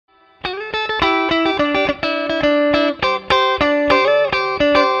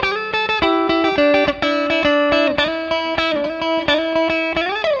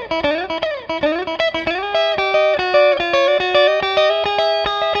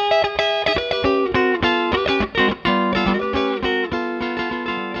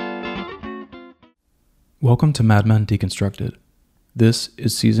Welcome to Mad Men Deconstructed. This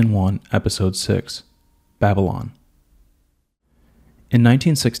is Season 1, Episode 6, Babylon. In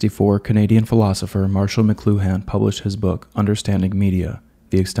 1964, Canadian philosopher Marshall McLuhan published his book, Understanding Media,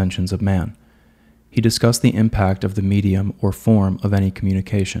 The Extensions of Man. He discussed the impact of the medium or form of any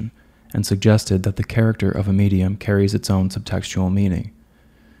communication, and suggested that the character of a medium carries its own subtextual meaning.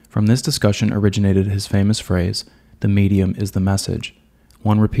 From this discussion originated his famous phrase, "The medium is the message,"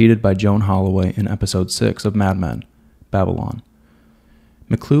 one repeated by Joan Holloway in Episode 6 of Mad Men, Babylon.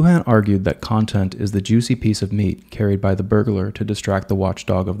 McLuhan argued that content is the juicy piece of meat carried by the burglar to distract the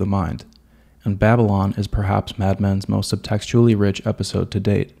watchdog of the mind, and Babylon is perhaps Mad Men's most subtextually rich episode to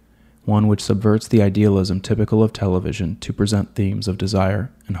date, one which subverts the idealism typical of television to present themes of desire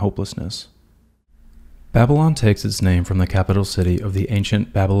and hopelessness. Babylon takes its name from the capital city of the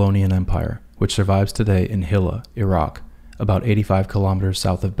ancient Babylonian Empire, which survives today in Hilla, Iraq, about 85 kilometers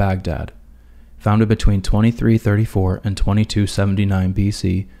south of Baghdad. Founded between 2334 and 2279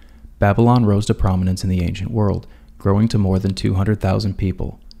 BC, Babylon rose to prominence in the ancient world, growing to more than 200,000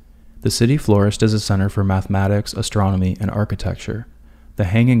 people. The city flourished as a center for mathematics, astronomy, and architecture. The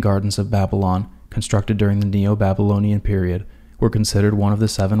Hanging Gardens of Babylon, constructed during the Neo-Babylonian period, were considered one of the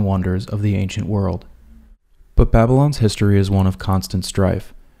 7 wonders of the ancient world. But Babylon's history is one of constant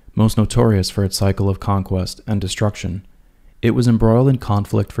strife, most notorious for its cycle of conquest and destruction. It was embroiled in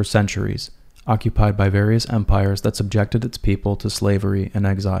conflict for centuries, occupied by various empires that subjected its people to slavery and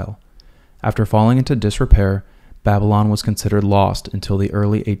exile. After falling into disrepair, Babylon was considered lost until the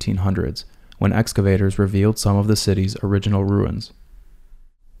early 1800s, when excavators revealed some of the city's original ruins.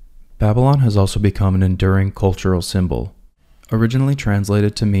 Babylon has also become an enduring cultural symbol. Originally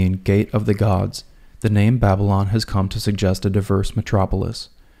translated to mean Gate of the Gods, the name Babylon has come to suggest a diverse metropolis.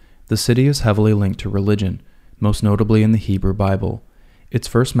 The city is heavily linked to religion, most notably in the Hebrew Bible. It's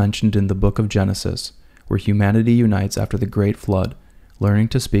first mentioned in the book of Genesis, where humanity unites after the Great Flood, learning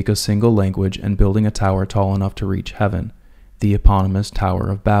to speak a single language and building a tower tall enough to reach heaven, the eponymous Tower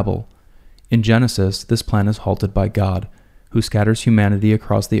of Babel. In Genesis, this plan is halted by God, who scatters humanity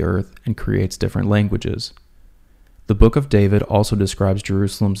across the earth and creates different languages. The Book of David also describes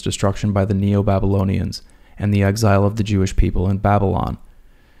Jerusalem's destruction by the Neo-Babylonians and the exile of the Jewish people in Babylon.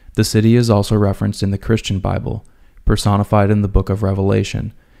 The city is also referenced in the Christian Bible, personified in the Book of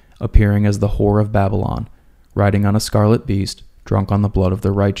Revelation, appearing as the Whore of Babylon, riding on a scarlet beast, drunk on the blood of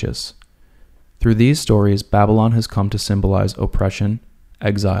the righteous. Through these stories, Babylon has come to symbolize oppression,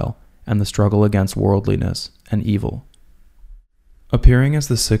 exile, and the struggle against worldliness and evil. Appearing as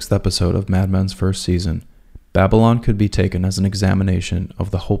the 6th episode of Mad Men's first season, Babylon could be taken as an examination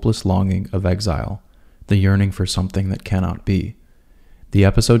of the hopeless longing of exile, the yearning for something that cannot be. The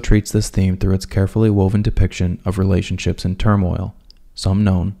episode treats this theme through its carefully woven depiction of relationships in turmoil, some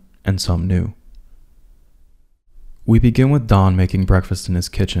known and some new. We begin with Don making breakfast in his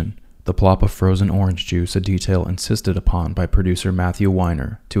kitchen, the plop of frozen orange juice, a detail insisted upon by producer Matthew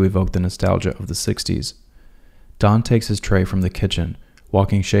Weiner to evoke the nostalgia of the 60s. Don takes his tray from the kitchen,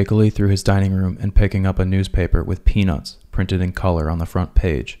 walking shakily through his dining room and picking up a newspaper with peanuts printed in color on the front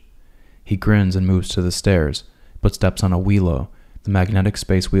page. He grins and moves to the stairs, but steps on a Wheelo, the magnetic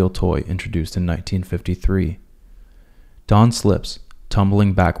space wheel toy introduced in 1953. Don slips,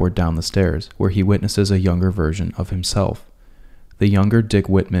 tumbling backward down the stairs, where he witnesses a younger version of himself. The younger Dick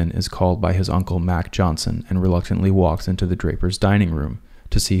Whitman is called by his uncle Mac Johnson and reluctantly walks into the Draper's dining room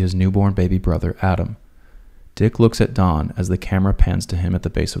to see his newborn baby brother Adam. Dick looks at Don as the camera pans to him at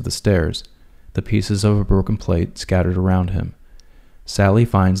the base of the stairs, the pieces of a broken plate scattered around him. Sally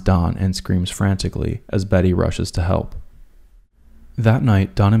finds Don and screams frantically as Betty rushes to help. That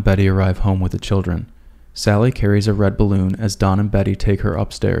night, Don and Betty arrive home with the children. Sally carries a red balloon as Don and Betty take her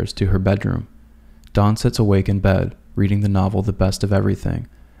upstairs to her bedroom. Don sits awake in bed, reading the novel The Best of Everything,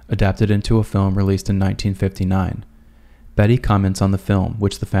 adapted into a film released in 1959. Betty comments on the film,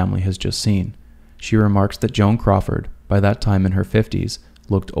 which the family has just seen. She remarks that Joan Crawford, by that time in her 50s,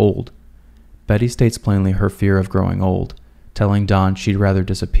 looked old. Betty states plainly her fear of growing old, telling Don she'd rather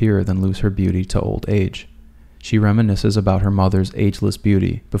disappear than lose her beauty to old age. She reminisces about her mother's ageless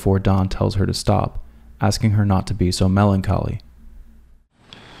beauty before Don tells her to stop, asking her not to be so melancholy.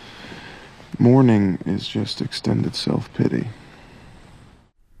 Mourning is just extended self-pity.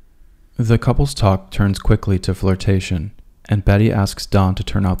 The couple's talk turns quickly to flirtation, and Betty asks Don to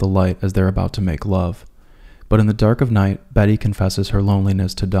turn out the light as they're about to make love. But in the dark of night, Betty confesses her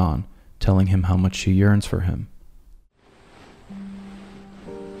loneliness to Don, telling him how much she yearns for him.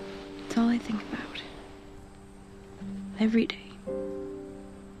 It's all I think about. Every day.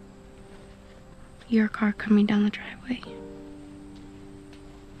 Your car coming down the driveway.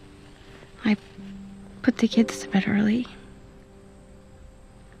 I put the kids to bed early.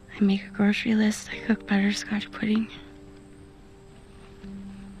 I make a grocery list. I cook butterscotch pudding.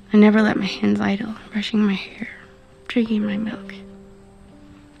 I never let my hands idle, brushing my hair, drinking my milk.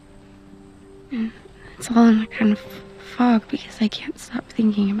 And it's all in a kind of fog because I can't stop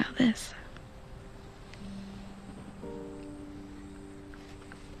thinking about this.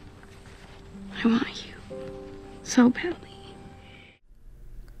 I want you so badly.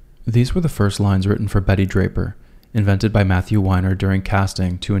 These were the first lines written for Betty Draper, invented by Matthew Weiner during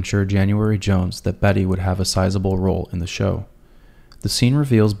casting to ensure January Jones that Betty would have a sizable role in the show. The scene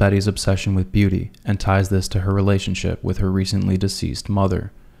reveals Betty's obsession with beauty and ties this to her relationship with her recently deceased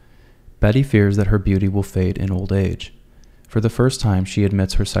mother. Betty fears that her beauty will fade in old age. For the first time, she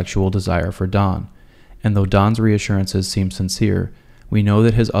admits her sexual desire for Don, and though Don's reassurances seem sincere, we know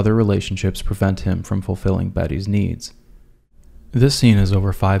that his other relationships prevent him from fulfilling Betty's needs. This scene is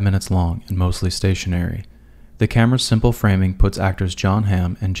over 5 minutes long and mostly stationary. The camera's simple framing puts actors Jon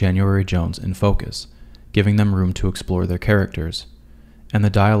Hamm and January Jones in focus, giving them room to explore their characters. And the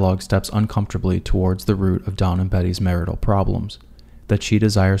dialogue steps uncomfortably towards the root of Don and Betty's marital problems, that she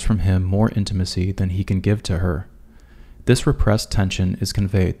desires from him more intimacy than he can give to her. This repressed tension is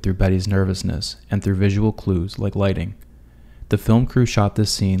conveyed through Betty's nervousness and through visual clues like lighting. The film crew shot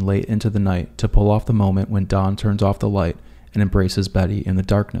this scene late into the night to pull off the moment when Don turns off the light and embraces Betty in the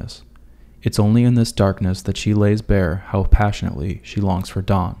darkness. It's only in this darkness that she lays bare how passionately she longs for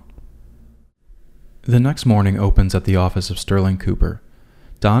Don. The next morning opens at the office of Sterling Cooper.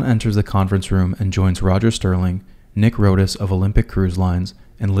 Don enters the conference room and joins Roger Sterling, Nick Rodas of Olympic Cruise Lines,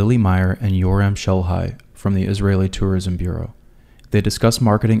 and Lily Meyer and Yoram Shelhai from the Israeli Tourism Bureau. They discuss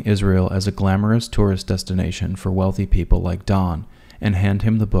marketing Israel as a glamorous tourist destination for wealthy people like Don and hand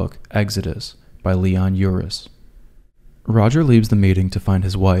him the book Exodus by Leon Uris. Roger leaves the meeting to find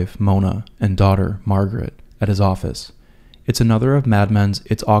his wife, Mona, and daughter, Margaret, at his office. It's another of Mad Men's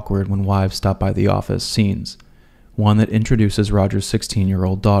It's Awkward When Wives Stop by the Office scenes, one that introduces Roger's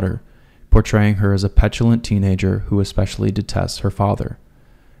 16-year-old daughter, portraying her as a petulant teenager who especially detests her father.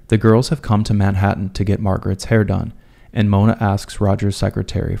 The girls have come to Manhattan to get Margaret's hair done, and Mona asks Roger's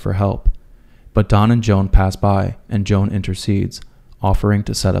secretary for help. But Don and Joan pass by, and Joan intercedes, offering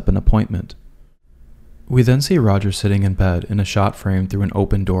to set up an appointment. We then see Roger sitting in bed in a shot framed through an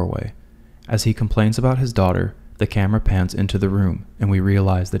open doorway. As he complains about his daughter, the camera pans into the room, and we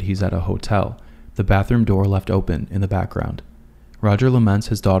realize that he's at a hotel, the bathroom door left open in the background. Roger laments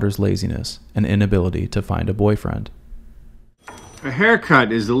his daughter's laziness and inability to find a boyfriend. A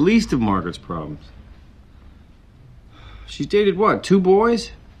haircut is the least of Margaret's problems. She's dated what, 2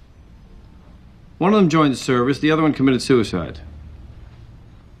 boys? One of them joined the service, the other one committed suicide.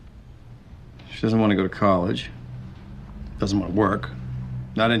 She doesn't want to go to college, doesn't want to work,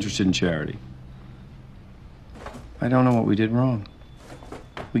 not interested in charity. I don't know what we did wrong.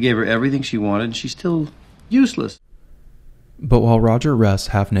 We gave her everything she wanted, and she's still useless. But while Roger rests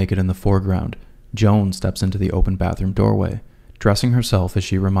half naked in the foreground, Joan steps into the open bathroom doorway, dressing herself as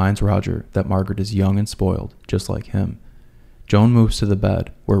she reminds Roger that Margaret is young and spoiled, just like him. Joan moves to the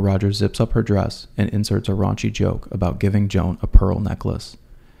bed, where Roger zips up her dress and inserts a raunchy joke about giving Joan a pearl necklace.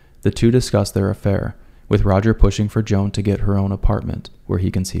 The two discuss their affair, with Roger pushing for Joan to get her own apartment, where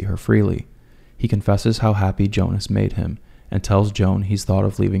he can see her freely. He confesses how happy Joan has made him, and tells Joan he's thought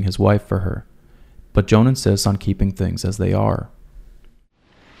of leaving his wife for her. But Joan insists on keeping things as they are.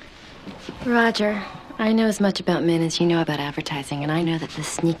 Roger, I know as much about men as you know about advertising, and I know that the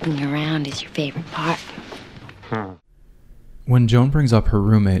sneaking around is your favorite part. When Joan brings up her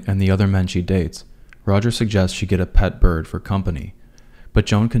roommate and the other men she dates, Roger suggests she get a pet bird for company. But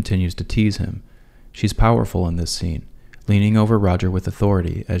Joan continues to tease him. She's powerful in this scene, leaning over Roger with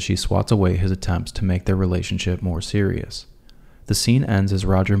authority as she swats away his attempts to make their relationship more serious. The scene ends as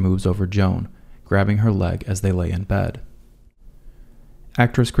Roger moves over Joan, grabbing her leg as they lay in bed.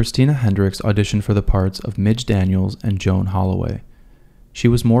 Actress Christina Hendricks auditioned for the parts of Midge Daniels and Joan Holloway. She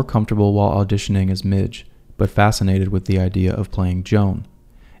was more comfortable while auditioning as Midge, but fascinated with the idea of playing Joan,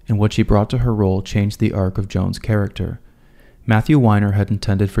 and what she brought to her role changed the arc of Joan's character. Matthew Weiner had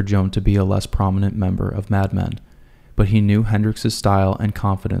intended for Joan to be a less prominent member of Mad Men, but he knew Hendricks' style and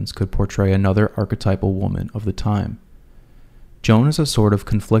confidence could portray another archetypal woman of the time. Joan is a sort of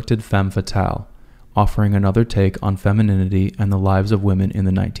conflicted femme fatale, offering another take on femininity and the lives of women in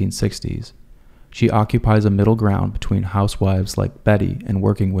the 1960s. She occupies a middle ground between housewives like Betty and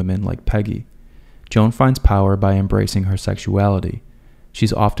working women like Peggy. Joan finds power by embracing her sexuality.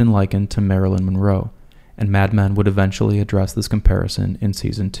 She's often likened to Marilyn Monroe, and Mad Men would eventually address this comparison in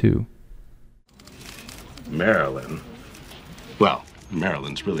Season 2. Marilyn? Well,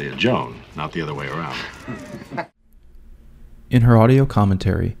 Marilyn's really a Joan, not the other way around. In her audio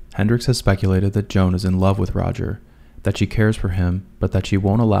commentary, Hendricks has speculated that Joan is in love with Roger, that she cares for him, but that she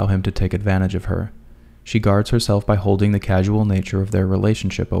won't allow him to take advantage of her. She guards herself by holding the casual nature of their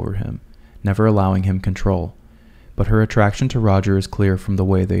relationship over him, never allowing him control. But her attraction to Roger is clear from the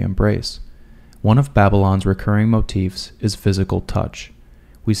way they embrace. One of Babylon's recurring motifs is physical touch.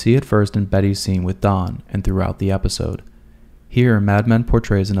 We see it first in Betty's scene with Don and throughout the episode. Here, Mad Men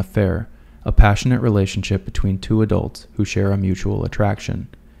portrays an affair, a passionate relationship between two adults who share a mutual attraction,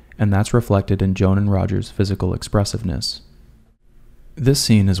 and that's reflected in Joan and Roger's physical expressiveness. This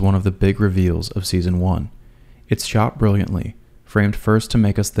scene is one of the big reveals of Season 1. It's shot brilliantly, framed first to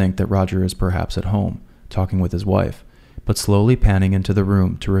make us think that Roger is perhaps at home, talking with his wife, but slowly panning into the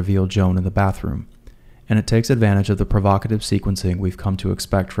room to reveal Joan in the bathroom. And it takes advantage of the provocative sequencing we've come to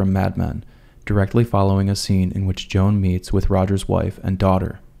expect from Mad Men, directly following a scene in which Joan meets with Roger's wife and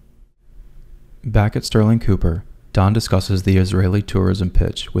daughter. Back at Sterling Cooper, Don discusses the Israeli tourism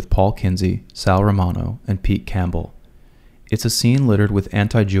pitch with Paul Kinsey, Sal Romano, and Pete Campbell. It's a scene littered with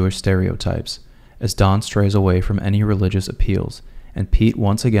anti-Jewish stereotypes, as Don strays away from any religious appeals, and Pete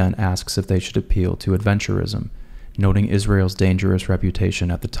once again asks if they should appeal to adventurism, noting Israel's dangerous reputation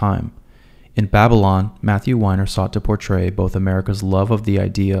at the time. In Babylon, Matthew Weiner sought to portray both America's love of the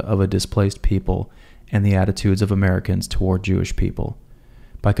idea of a displaced people and the attitudes of Americans toward Jewish people.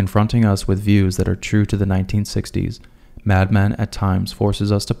 By confronting us with views that are true to the 1960s, Mad Men at times forces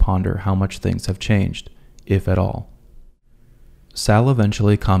us to ponder how much things have changed, if at all. Sal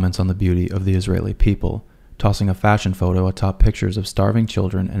eventually comments on the beauty of the Israeli people, tossing a fashion photo atop pictures of starving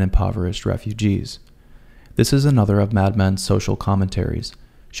children and impoverished refugees. This is another of Mad Men's social commentaries,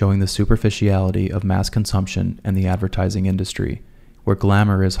 showing the superficiality of mass consumption and the advertising industry, where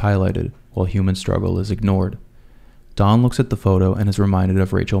glamour is highlighted while human struggle is ignored. Don looks at the photo and is reminded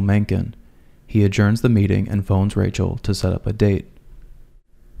of Rachel Menken. He adjourns the meeting and phones Rachel to set up a date.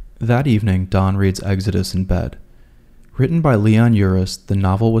 That evening, Don reads Exodus in bed. Written by Leon Uris, the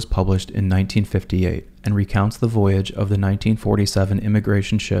novel was published in 1958 and recounts the voyage of the 1947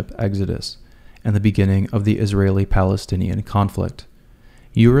 immigration ship Exodus and the beginning of the Israeli-Palestinian conflict.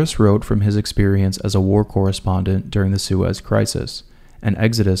 Uris wrote from his experience as a war correspondent during the Suez Crisis, and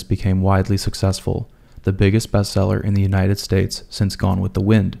Exodus became widely successful, the biggest bestseller in the United States since Gone with the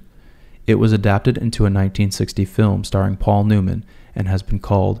Wind. It was adapted into a 1960 film starring Paul Newman and has been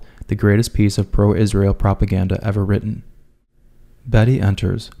called the greatest piece of pro-Israel propaganda ever written. Betty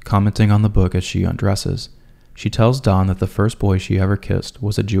enters, commenting on the book as she undresses. She tells Don that the first boy she ever kissed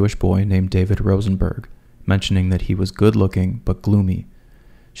was a Jewish boy named David Rosenberg, mentioning that he was good-looking but gloomy.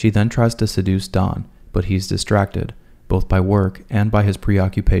 She then tries to seduce Don, but he's distracted, both by work and by his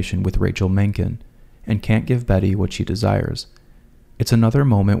preoccupation with Rachel Menken, and can't give Betty what she desires. It's another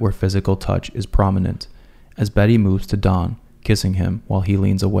moment where physical touch is prominent, as Betty moves to Don, kissing him while he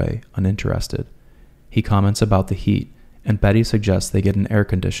leans away, uninterested. He comments about the heat, and Betty suggests they get an air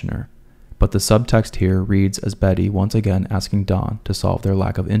conditioner, but the subtext here reads as Betty once again asking Don to solve their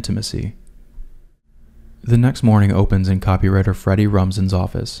lack of intimacy. The next morning opens in copywriter Freddie Rumsen's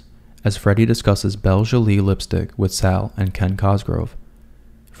office, as Freddie discusses Belle Jolie lipstick with Sal and Ken Cosgrove.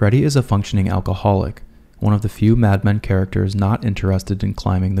 Freddie is a functioning alcoholic, one of the few Mad Men characters not interested in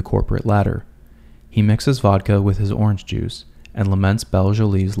climbing the corporate ladder. He mixes vodka with his orange juice and laments Belle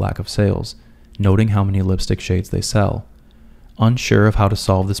Jolie's lack of sales, noting how many lipstick shades they sell. Unsure of how to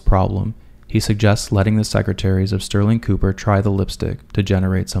solve this problem, he suggests letting the secretaries of Sterling Cooper try the lipstick to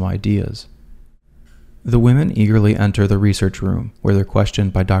generate some ideas. The women eagerly enter the research room, where they're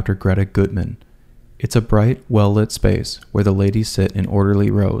questioned by Dr. Greta Gutman. It's a bright, well-lit space where the ladies sit in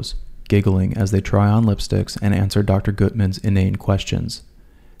orderly rows, giggling as they try on lipsticks and answer Dr. Gutman's inane questions.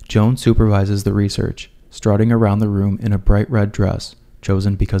 Joan supervises the research, strutting around the room in a bright red dress,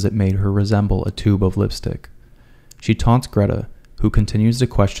 chosen because it made her resemble a tube of lipstick. She taunts Greta, who continues to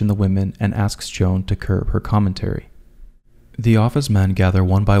question the women and asks Joan to curb her commentary. The office men gather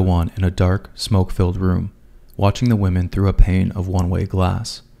one by one in a dark, smoke-filled room, watching the women through a pane of one-way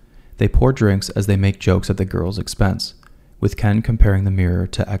glass. They pour drinks as they make jokes at the girls' expense, with Ken comparing the mirror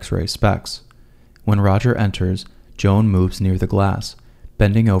to X-ray specs. When Roger enters, Joan moves near the glass,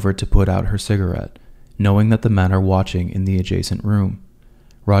 bending over to put out her cigarette, knowing that the men are watching in the adjacent room.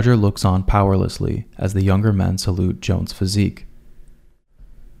 Roger looks on powerlessly as the younger men salute Joan's physique.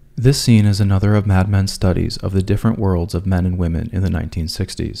 This scene is another of Mad Men's studies of the different worlds of men and women in the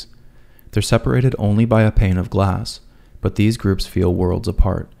 1960s. They're separated only by a pane of glass, but these groups feel worlds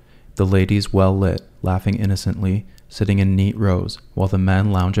apart, the ladies well lit, laughing innocently, sitting in neat rows, while the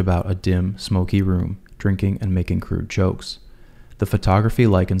men lounge about a dim, smoky room, drinking and making crude jokes. The photography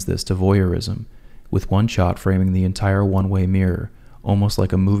likens this to voyeurism, with one shot framing the entire one-way mirror, almost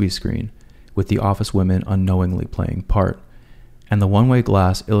like a movie screen, with the office women unknowingly playing part. And the one-way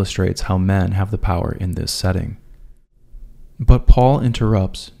glass illustrates how men have the power in this setting. But Paul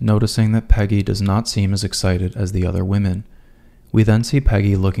interrupts, noticing that Peggy does not seem as excited as the other women. We then see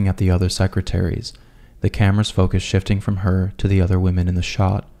Peggy looking at the other secretaries, the camera's focus shifting from her to the other women in the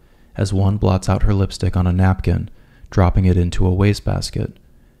shot, as one blots out her lipstick on a napkin, dropping it into a wastebasket.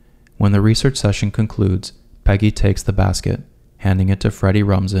 When the research session concludes, Peggy takes the basket, handing it to Freddie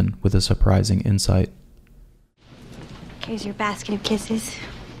Rumsen with a surprising insight. Here's your basket of kisses.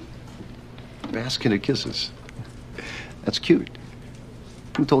 Basket of kisses? That's cute.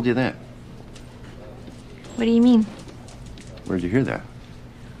 Who told you that? What do you mean? Where'd you hear that?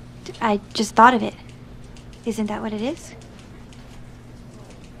 I just thought of it. Isn't that what it is?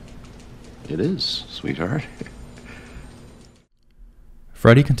 It is, sweetheart.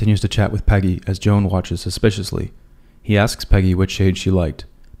 Freddie continues to chat with Peggy as Joan watches suspiciously. He asks Peggy which shade she liked,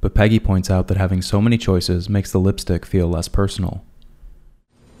 but Peggy points out that having so many choices makes the lipstick feel less personal.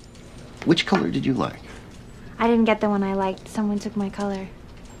 Which color did you like? I didn't get the one I liked. Someone took my color.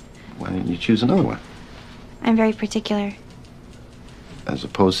 Why didn't you choose another one? I'm very particular. As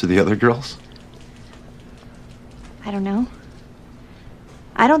opposed to the other girls? I don't know.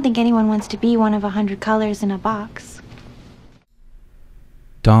 I don't think anyone wants to be one of 100 colors in a box.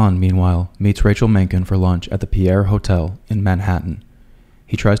 Don, meanwhile, meets Rachel Menken for lunch at the Pierre Hotel in Manhattan.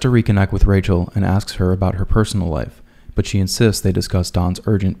 He tries to reconnect with Rachel and asks her about her personal life, but she insists they discuss Don's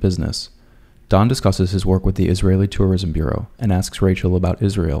urgent business. Don discusses his work with the Israeli Tourism Bureau and asks Rachel about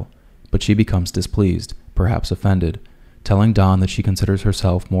Israel, but she becomes displeased, perhaps offended, telling Don that she considers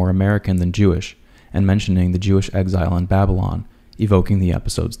herself more American than Jewish, and mentioning the Jewish exile in Babylon, evoking the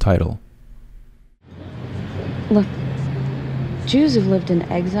episode's title. Look, Jews have lived in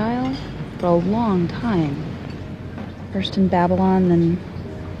exile for a long time. First in Babylon, then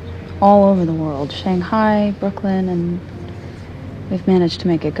all over the world. Shanghai, Brooklyn, and we've managed to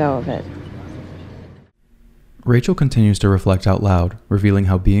make a go of it. Rachel continues to reflect out loud, revealing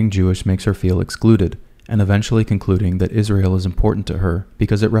how being Jewish makes her feel excluded, and eventually concluding that Israel is important to her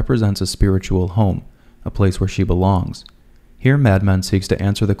because it represents a spiritual home, a place where she belongs. Here Mad Men seeks to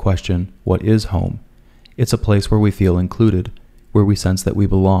answer the question, what is home? It's a place where we feel included, where we sense that we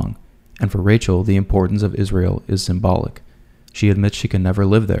belong, and for Rachel, the importance of Israel is symbolic. She admits she can never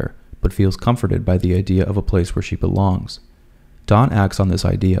live there, but feels comforted by the idea of a place where she belongs. Don acts on this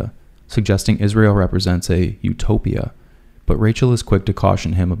idea, suggesting Israel represents a utopia, but Rachel is quick to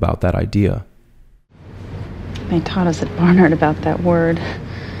caution him about that idea. They taught us at Barnard about that word,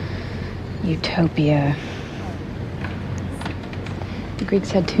 utopia. The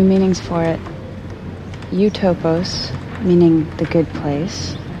Greeks had two meanings for it. Utopos, meaning the good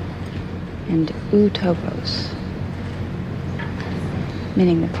place, and utopos,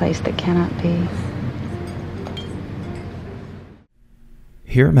 meaning the place that cannot be.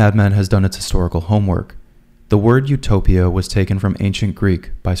 Here Mad Men has done its historical homework. The word utopia was taken from ancient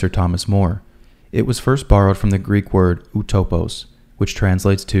Greek by Sir Thomas More. It was first borrowed from the Greek word utopos, which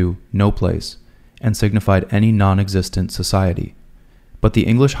translates to no place, and signified any non-existent society. But the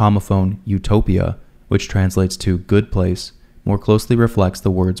English homophone utopia, which translates to good place, more closely reflects the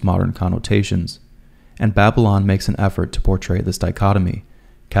word's modern connotations. And Babylon makes an effort to portray this dichotomy,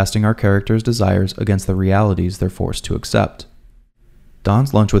 casting our characters' desires against the realities they're forced to accept.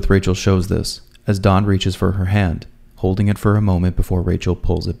 Don's lunch with Rachel shows this, as Don reaches for her hand, holding it for a moment before Rachel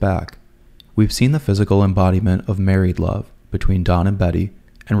pulls it back. We've seen the physical embodiment of married love between Don and Betty,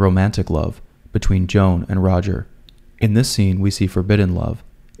 and romantic love between Joan and Roger. In this scene, we see forbidden love,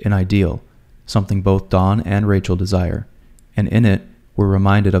 an ideal, something both Don and Rachel desire, and in it, we're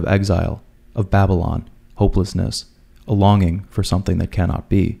reminded of exile, of Babylon, hopelessness, a longing for something that cannot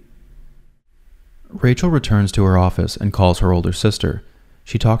be. Rachel returns to her office and calls her older sister.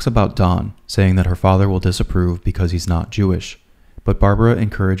 She talks about Don, saying that her father will disapprove because he's not Jewish, but Barbara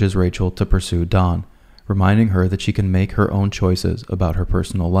encourages Rachel to pursue Don, reminding her that she can make her own choices about her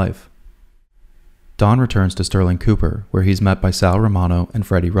personal life. Don returns to Sterling Cooper, where he's met by Sal Romano and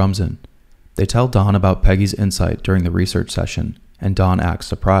Freddie Rumsen. They tell Don about Peggy's insight during the research session, and Don acts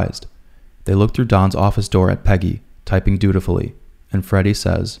surprised. They look through Don's office door at Peggy, typing dutifully, and Freddie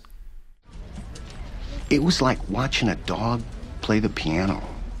says, It was like watching a dog play the piano.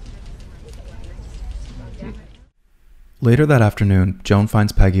 Later that afternoon, Joan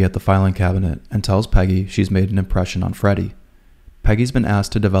finds Peggy at the filing cabinet and tells Peggy she's made an impression on Freddie. Peggy's been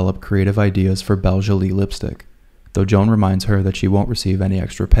asked to develop creative ideas for Belle Jolie lipstick, though Joan reminds her that she won't receive any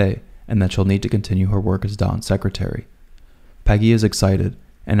extra pay and that she'll need to continue her work as Don's secretary. Peggy is excited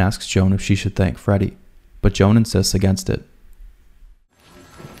and asks Joan if she should thank Freddie, but Joan insists against it.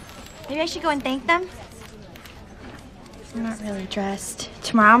 Maybe I should go and thank them? I'm not really dressed.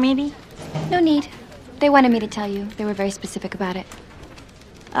 Tomorrow, maybe? No need. They wanted me to tell you. They were very specific about it.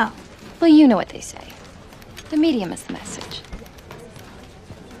 Oh. Well, you know what they say. The medium is the message.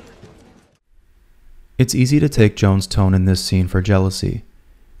 It's easy to take Joan's tone in this scene for jealousy,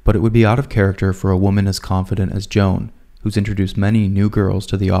 but it would be out of character for a woman as confident as Joan, who's introduced many new girls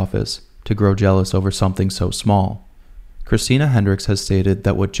to the office, to grow jealous over something so small. Christina Hendricks has stated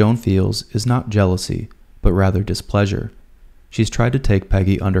that what Joan feels is not jealousy, but rather displeasure. She's tried to take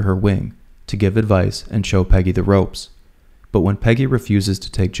Peggy under her wing, to give advice and show Peggy the ropes. But when Peggy refuses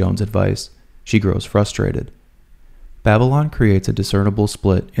to take Joan's advice, she grows frustrated. Babylon creates a discernible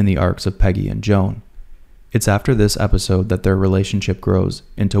split in the arcs of Peggy and Joan. It's after this episode that their relationship grows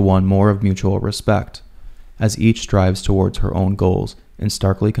into one more of mutual respect, as each strives towards her own goals in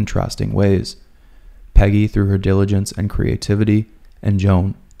starkly contrasting ways. Peggy through her diligence and creativity, and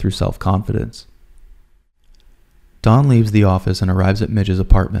Joan through self-confidence. Don leaves the office and arrives at Midge's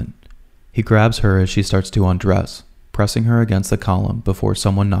apartment. He grabs her as she starts to undress, pressing her against the column before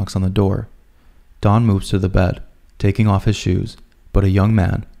someone knocks on the door. Don moves to the bed, taking off his shoes, but a young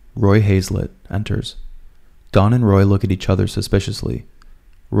man, Roy Hazlett, enters. Don and Roy look at each other suspiciously.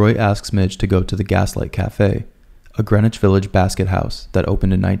 Roy asks Midge to go to the Gaslight Cafe, a Greenwich Village basket house that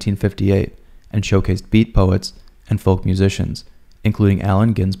opened in 1958 and showcased beat poets and folk musicians, including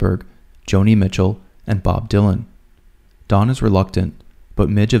Allen Ginsberg, Joni Mitchell, and Bob Dylan. Don is reluctant, but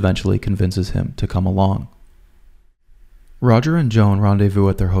Midge eventually convinces him to come along. Roger and Joan rendezvous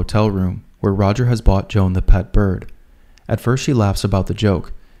at their hotel room, where Roger has bought Joan the pet bird. At first she laughs about the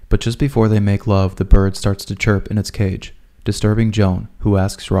joke, but just before they make love, the bird starts to chirp in its cage, disturbing Joan, who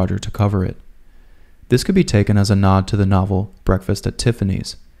asks Roger to cover it. This could be taken as a nod to the novel Breakfast at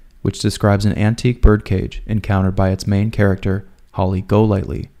Tiffany's, which describes an antique birdcage encountered by its main character, Holly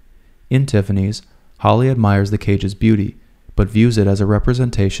Golightly. In Tiffany's, Holly admires the cage's beauty, but views it as a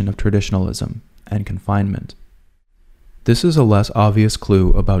representation of traditionalism and confinement. This is a less obvious clue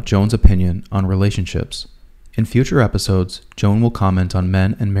about Joan's opinion on relationships. In future episodes, Joan will comment on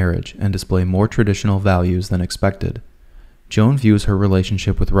men and marriage and display more traditional values than expected. Joan views her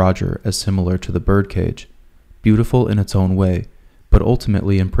relationship with Roger as similar to the birdcage, beautiful in its own way, but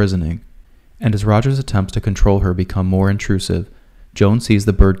ultimately imprisoning. And as Roger's attempts to control her become more intrusive, Joan sees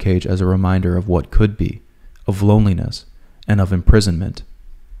the birdcage as a reminder of what could be, of loneliness, and of imprisonment.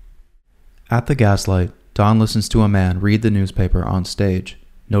 At the Gaslight, Don listens to a man read the newspaper on stage,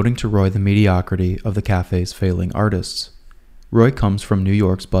 noting to Roy the mediocrity of the cafe's failing artists. Roy comes from New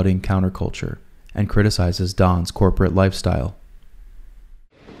York's budding counterculture and criticizes Don's corporate lifestyle.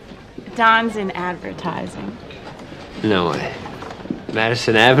 Don's in advertising. No way.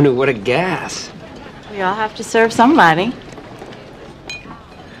 Madison Avenue, what a gas. We all have to serve somebody.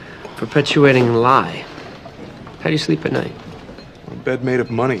 Perpetuating a lie. How do you sleep at night? A bed made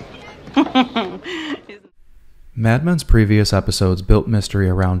of money. Mad Men's previous episodes built mystery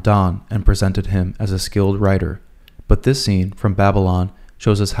around Don and presented him as a skilled writer, but this scene from Babylon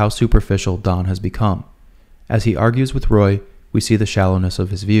shows us how superficial Don has become. As he argues with Roy, we see the shallowness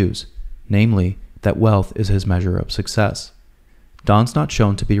of his views, namely that wealth is his measure of success. Don's not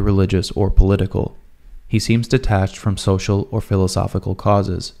shown to be religious or political. He seems detached from social or philosophical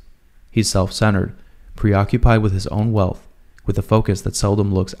causes. He's self-centered, preoccupied with his own wealth, with a focus that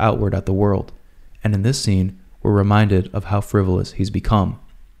seldom looks outward at the world, and in this scene, we're reminded of how frivolous he's become.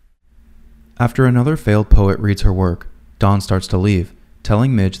 After another failed poet reads her work, Don starts to leave,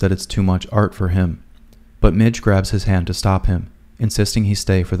 telling Midge that it's too much art for him. But Midge grabs his hand to stop him, insisting he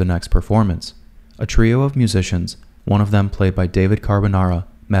stay for the next performance. A trio of musicians, one of them played by David Carbonara,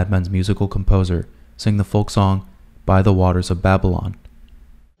 Mad Men's musical composer, sing the folk song, By the Waters of Babylon.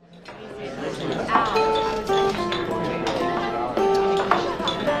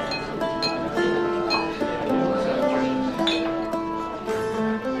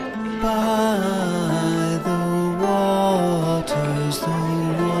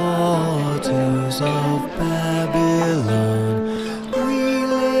 Of Babylon, we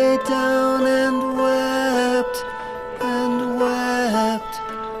lay down and wept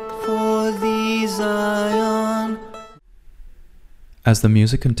for thee, Zion. As the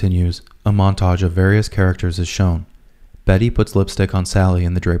music continues, a montage of various characters is shown. Betty puts lipstick on Sally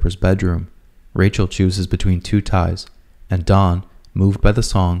in the draper's bedroom. Rachel chooses between two ties, and Don, moved by the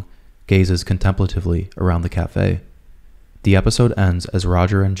song, gazes contemplatively around the cafe. The episode ends as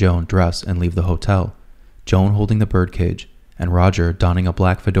Roger and Joan dress and leave the hotel, Joan holding the birdcage, and Roger donning a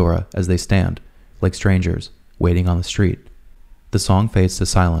black fedora as they stand, like strangers, waiting on the street. The song fades to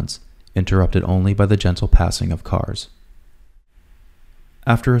silence, interrupted only by the gentle passing of cars.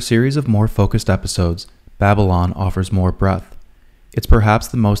 After a series of more focused episodes, Babylon offers more breadth. It's perhaps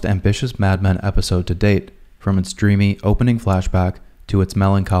the most ambitious Mad Men episode to date, from its dreamy opening flashback to its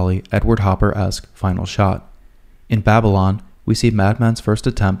melancholy Edward Hopper-esque final shot. In Babylon, we see Mad Men's first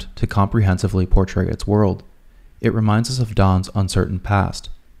attempt to comprehensively portray its world. It reminds us of Don's uncertain past,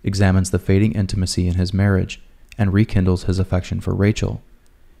 examines the fading intimacy in his marriage, and rekindles his affection for Rachel.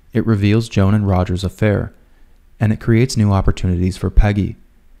 It reveals Joan and Roger's affair, and it creates new opportunities for Peggy.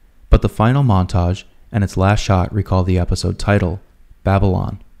 But the final montage and its last shot recall the episode title,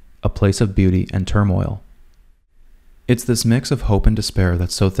 Babylon, a place of beauty and turmoil. It's this mix of hope and despair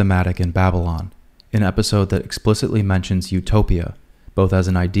that's so thematic in Babylon, an episode that explicitly mentions utopia, both as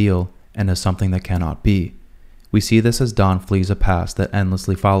an ideal and as something that cannot be. We see this as Don flees a past that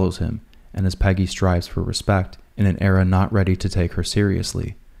endlessly follows him, and as Peggy strives for respect in an era not ready to take her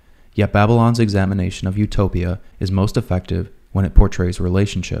seriously. Yet Babylon's examination of utopia is most effective when it portrays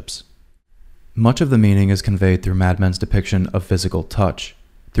relationships. Much of the meaning is conveyed through Mad Men's depiction of physical touch,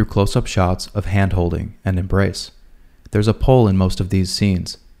 through close-up shots of hand-holding and embrace. There's a pull in most of these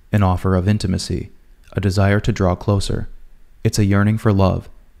scenes, an offer of intimacy, a desire to draw closer. It's a yearning for love,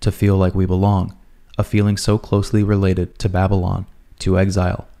 to feel like we belong, a feeling so closely related to Babylon, to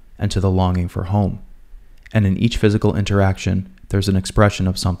exile, and to the longing for home. And in each physical interaction, there's an expression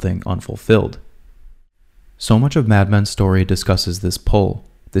of something unfulfilled. So much of Mad Men's story discusses this pull,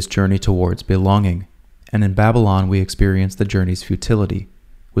 this journey towards belonging, and in Babylon we experience the journey's futility,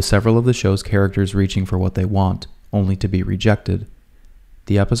 with several of the show's characters reaching for what they want, only to be rejected.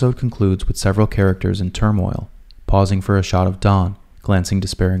 The episode concludes with several characters in turmoil, pausing for a shot of Don, glancing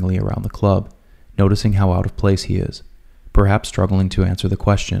despairingly around the club, noticing how out of place he is, perhaps struggling to answer the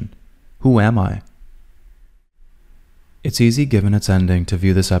question, who am I? It's easy, given its ending, to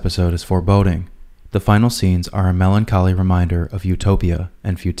view this episode as foreboding. The final scenes are a melancholy reminder of utopia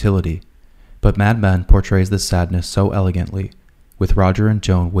and futility, but Mad Men portrays this sadness so elegantly, with Roger and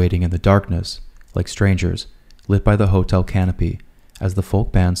Joan waiting in the darkness, like strangers, lit by the hotel canopy, as the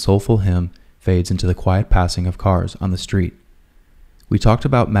folk band's soulful hymn fades into the quiet passing of cars on the street. We talked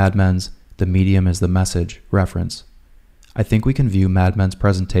about Mad Men's "the medium is the message" reference. I think we can view Mad Men's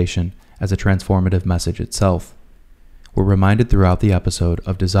presentation as a transformative message itself. We're reminded throughout the episode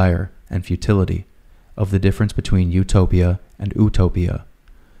of desire and futility, of the difference between utopia and utopia.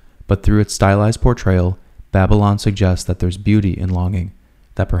 But through its stylized portrayal, Babylon suggests that there's beauty in longing,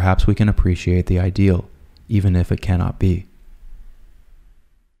 that perhaps we can appreciate the ideal, even if it cannot be.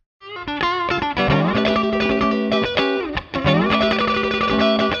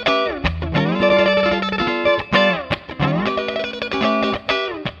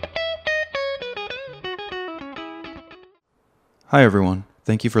 Hi everyone,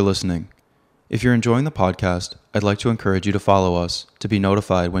 thank you for listening. If you're enjoying the podcast, I'd like to encourage you to follow us to be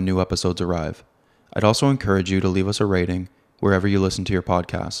notified when new episodes arrive. I'd also encourage you to leave us a rating wherever you listen to your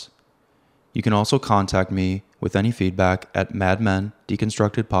podcasts. You can also contact me with any feedback at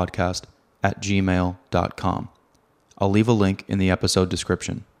madmendeconstructedpodcast@gmail.com. I'll leave a link in the episode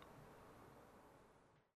description.